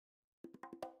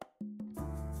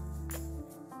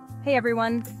Hey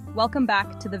everyone, welcome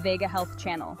back to the VegaHealth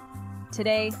channel.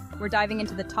 Today, we're diving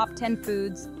into the top 10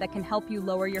 foods that can help you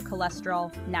lower your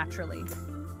cholesterol naturally.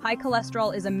 High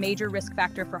cholesterol is a major risk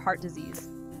factor for heart disease,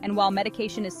 and while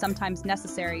medication is sometimes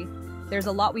necessary, there's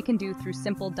a lot we can do through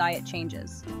simple diet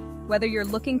changes. Whether you're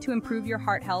looking to improve your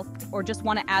heart health or just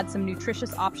want to add some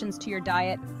nutritious options to your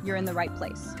diet, you're in the right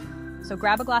place. So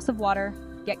grab a glass of water,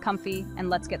 get comfy,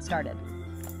 and let's get started.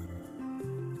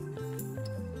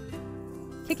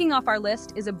 Kicking off our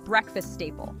list is a breakfast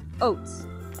staple, oats.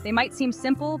 They might seem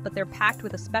simple, but they're packed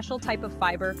with a special type of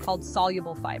fiber called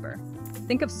soluble fiber.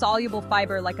 Think of soluble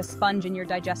fiber like a sponge in your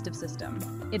digestive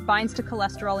system. It binds to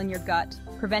cholesterol in your gut,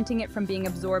 preventing it from being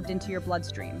absorbed into your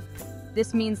bloodstream.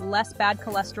 This means less bad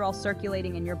cholesterol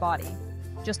circulating in your body.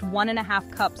 Just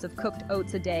 1.5 cups of cooked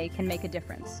oats a day can make a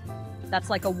difference. That's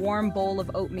like a warm bowl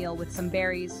of oatmeal with some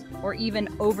berries, or even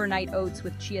overnight oats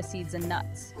with chia seeds and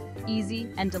nuts. Easy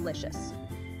and delicious.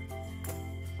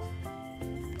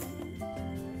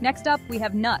 Next up, we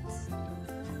have nuts.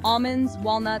 Almonds,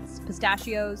 walnuts,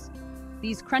 pistachios.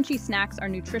 These crunchy snacks are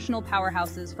nutritional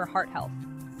powerhouses for heart health.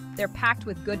 They're packed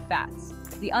with good fats,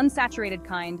 the unsaturated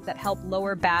kind that help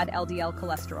lower bad LDL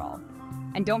cholesterol.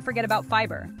 And don't forget about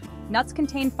fiber. Nuts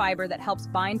contain fiber that helps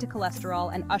bind to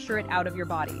cholesterol and usher it out of your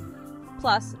body.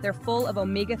 Plus, they're full of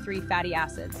omega-3 fatty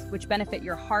acids, which benefit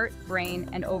your heart, brain,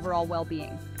 and overall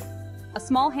well-being. A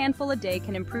small handful a day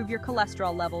can improve your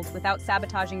cholesterol levels without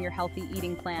sabotaging your healthy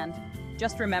eating plan.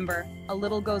 Just remember, a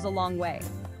little goes a long way.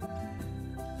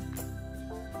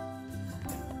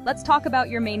 Let's talk about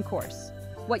your main course.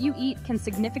 What you eat can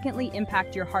significantly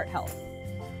impact your heart health.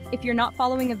 If you're not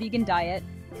following a vegan diet,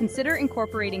 consider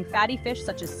incorporating fatty fish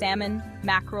such as salmon,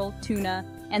 mackerel, tuna,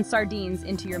 and sardines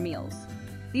into your meals.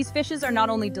 These fishes are not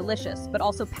only delicious, but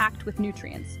also packed with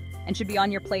nutrients, and should be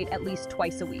on your plate at least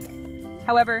twice a week.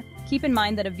 However, keep in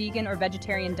mind that a vegan or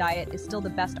vegetarian diet is still the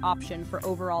best option for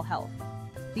overall health.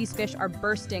 These fish are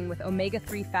bursting with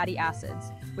omega-3 fatty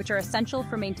acids, which are essential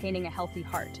for maintaining a healthy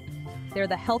heart. They're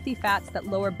the healthy fats that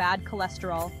lower bad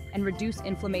cholesterol and reduce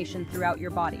inflammation throughout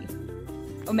your body.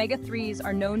 Omega-3s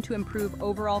are known to improve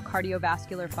overall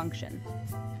cardiovascular function.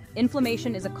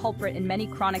 Inflammation is a culprit in many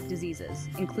chronic diseases,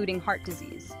 including heart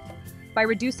disease. By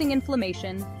reducing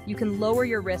inflammation, you can lower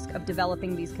your risk of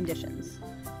developing these conditions.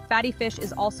 Fatty fish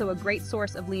is also a great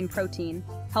source of lean protein,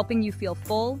 helping you feel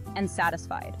full and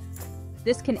satisfied.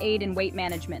 This can aid in weight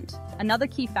management, another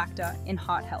key factor in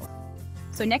heart health.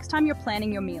 So next time you're planning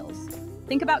your meals,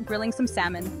 think about grilling some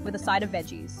salmon with a side of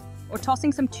veggies, or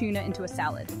tossing some tuna into a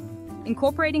salad.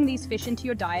 Incorporating these fish into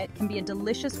your diet can be a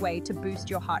delicious way to boost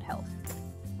your heart health.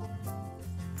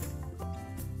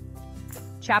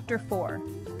 Chapter 4.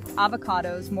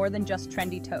 Avocados more than just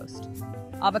trendy toast.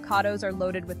 Avocados are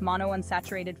loaded with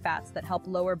monounsaturated fats that help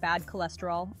lower bad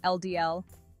cholesterol, LDL,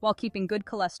 while keeping good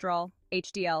cholesterol,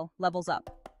 HDL, levels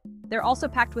up. They're also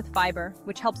packed with fiber,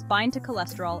 which helps bind to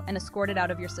cholesterol and escort it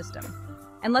out of your system.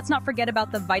 And let's not forget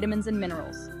about the vitamins and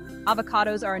minerals.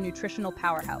 Avocados are a nutritional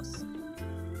powerhouse.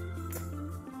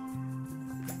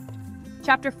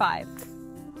 Chapter 5.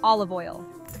 Olive oil,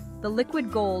 the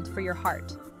liquid gold for your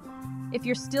heart. If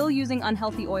you're still using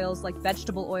unhealthy oils like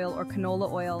vegetable oil or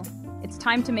canola oil, it's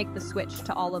time to make the switch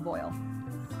to olive oil.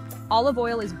 Olive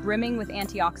oil is brimming with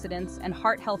antioxidants and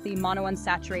heart-healthy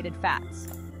monounsaturated fats.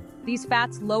 These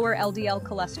fats lower LDL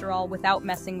cholesterol without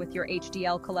messing with your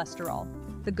HDL cholesterol,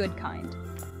 the good kind.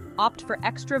 Opt for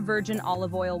extra virgin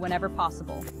olive oil whenever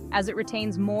possible, as it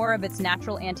retains more of its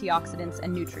natural antioxidants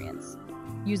and nutrients.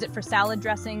 Use it for salad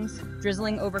dressings,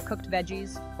 drizzling over cooked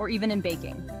veggies, or even in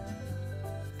baking.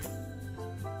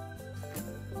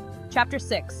 Chapter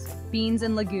 6. Beans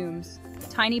and legumes,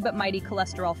 tiny but mighty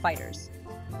cholesterol fighters.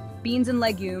 Beans and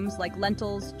legumes like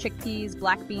lentils, chickpeas,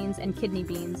 black beans, and kidney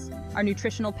beans are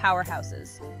nutritional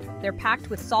powerhouses. They're packed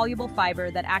with soluble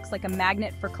fiber that acts like a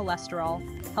magnet for cholesterol,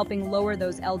 helping lower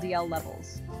those LDL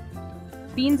levels.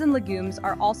 Beans and legumes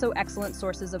are also excellent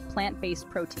sources of plant-based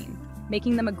protein,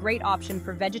 making them a great option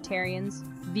for vegetarians,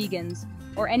 vegans,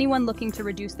 or anyone looking to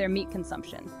reduce their meat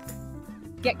consumption.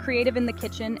 Get creative in the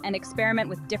kitchen and experiment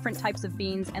with different types of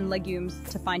beans and legumes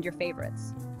to find your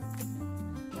favorites.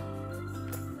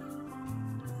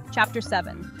 Chapter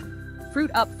 7.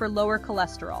 Fruit up for lower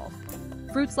cholesterol.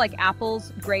 Fruits like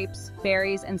apples, grapes,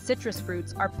 berries, and citrus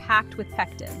fruits are packed with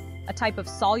pectin, a type of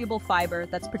soluble fiber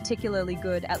that's particularly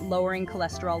good at lowering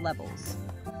cholesterol levels.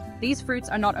 These fruits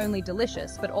are not only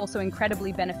delicious, but also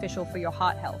incredibly beneficial for your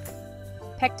heart health.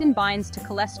 Pectin binds to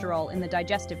cholesterol in the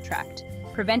digestive tract,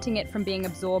 preventing it from being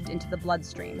absorbed into the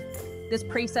bloodstream. This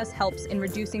process helps in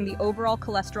reducing the overall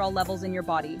cholesterol levels in your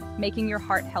body, making your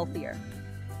heart healthier.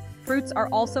 Fruits are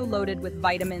also loaded with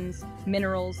vitamins,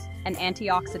 minerals, and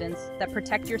antioxidants that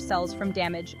protect your cells from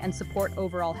damage and support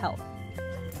overall health.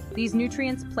 These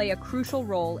nutrients play a crucial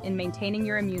role in maintaining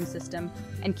your immune system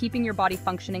and keeping your body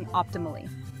functioning optimally.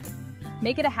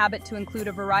 Make it a habit to include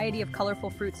a variety of colorful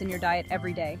fruits in your diet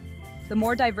every day. The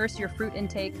more diverse your fruit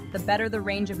intake, the better the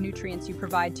range of nutrients you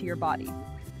provide to your body.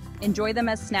 Enjoy them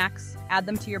as snacks, add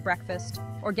them to your breakfast,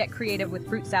 or get creative with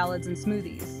fruit salads and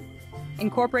smoothies.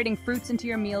 Incorporating fruits into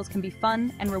your meals can be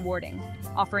fun and rewarding,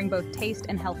 offering both taste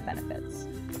and health benefits.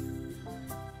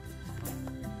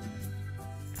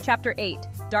 Chapter 8: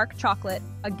 Dark Chocolate,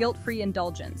 a Guilt-Free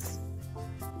Indulgence.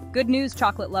 Good news,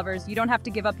 chocolate lovers, you don't have to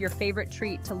give up your favorite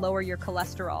treat to lower your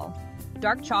cholesterol.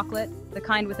 Dark chocolate, the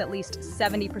kind with at least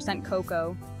 70%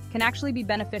 cocoa, can actually be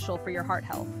beneficial for your heart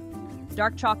health.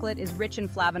 Dark chocolate is rich in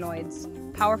flavonoids,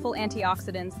 powerful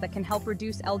antioxidants that can help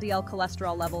reduce LDL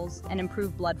cholesterol levels and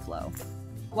improve blood flow.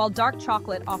 While dark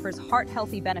chocolate offers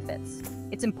heart-healthy benefits,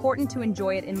 it's important to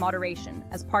enjoy it in moderation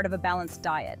as part of a balanced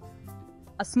diet.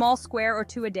 A small square or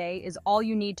two a day is all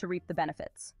you need to reap the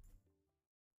benefits.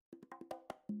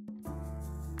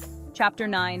 Chapter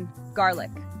 9: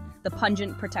 Garlic, the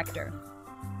Pungent Protector.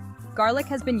 Garlic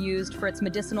has been used for its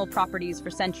medicinal properties for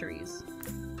centuries.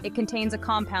 It contains a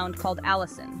compound called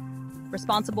allicin,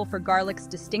 responsible for garlic's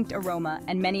distinct aroma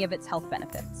and many of its health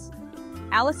benefits.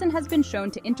 Allicin has been shown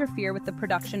to interfere with the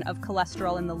production of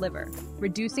cholesterol in the liver,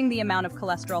 reducing the amount of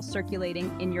cholesterol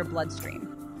circulating in your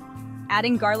bloodstream.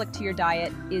 Adding garlic to your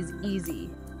diet is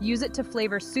easy. Use it to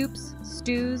flavor soups,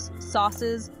 stews,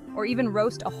 sauces, or even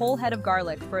roast a whole head of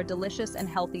garlic for a delicious and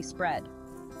healthy spread.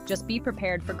 Just be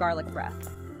prepared for garlic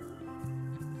breath.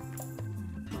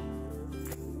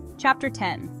 Chapter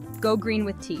 10: Go green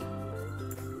with tea.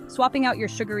 Swapping out your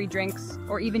sugary drinks,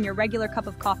 or even your regular cup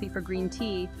of coffee for green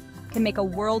tea, can make a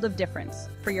world of difference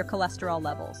for your cholesterol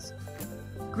levels.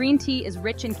 Green tea is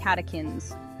rich in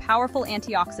catechins, powerful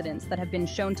antioxidants that have been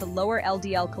shown to lower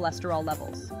LDL cholesterol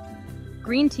levels.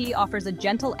 Green tea offers a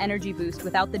gentle energy boost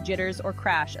without the jitters or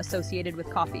crash associated with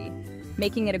coffee,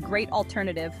 making it a great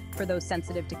alternative for those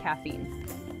sensitive to caffeine.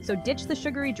 So ditch the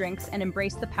sugary drinks and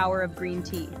embrace the power of green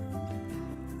tea.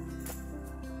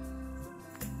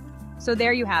 So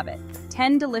there you have it,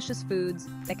 10 delicious foods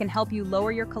that can help you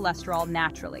lower your cholesterol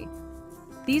naturally.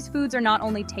 These foods are not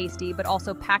only tasty, but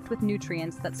also packed with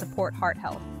nutrients that support heart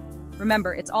health.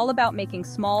 Remember, it's all about making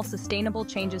small, sustainable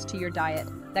changes to your diet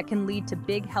that can lead to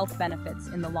big health benefits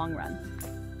in the long run.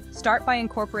 Start by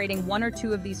incorporating one or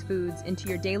two of these foods into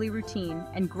your daily routine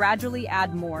and gradually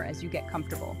add more as you get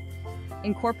comfortable.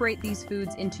 Incorporate these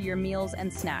foods into your meals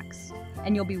and snacks,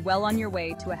 and you'll be well on your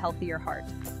way to a healthier heart.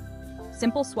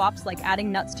 Simple swaps like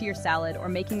adding nuts to your salad or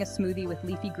making a smoothie with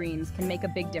leafy greens can make a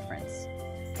big difference.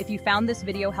 If you found this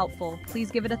video helpful,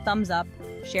 please give it a thumbs up,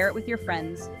 share it with your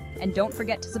friends, and don't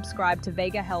forget to subscribe to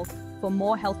VegaHealth for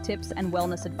more health tips and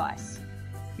wellness advice.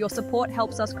 Your support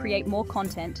helps us create more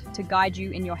content to guide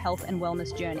you in your health and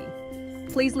wellness journey.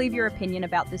 Please leave your opinion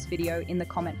about this video in the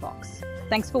comment box.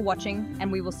 Thanks for watching,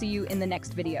 and we will see you in the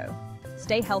next video.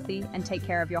 Stay healthy and take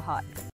care of your heart.